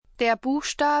Der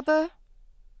Buchstabe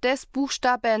des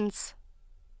Buchstabens.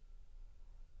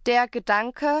 Der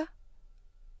Gedanke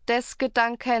des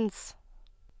Gedankens.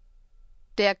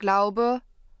 Der Glaube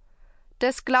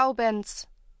des Glaubens.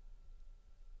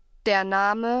 Der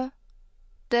Name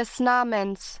des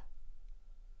Namens.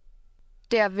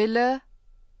 Der Wille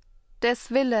des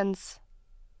Willens.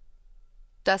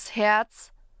 Das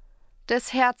Herz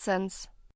des Herzens.